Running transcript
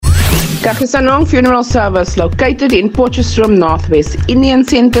Kagisanong Funeral Service, located in Potchefstroom Northwest, Indian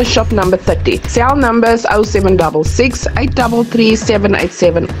Centre, shop number 30. Cell numbers 0766 833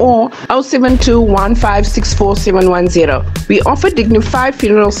 787 or 072 156 710. We offer dignified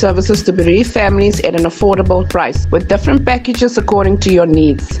funeral services to bereaved families at an affordable price, with different packages according to your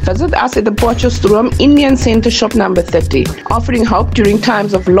needs. Visit us at the Potchefstroom Indian Centre, shop number 30, offering hope during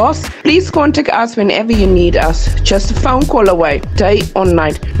times of loss. Please contact us whenever you need us. Just a phone call away, day or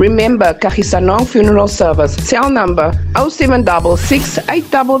night. Remember, Kagisanong Funeral Service, cell number 0766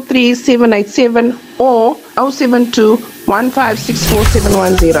 833 787 or 072 156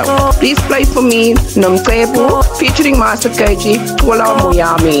 710. Please play for me Nomcebo featuring Master KG, Twala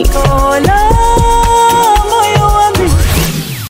Muyami.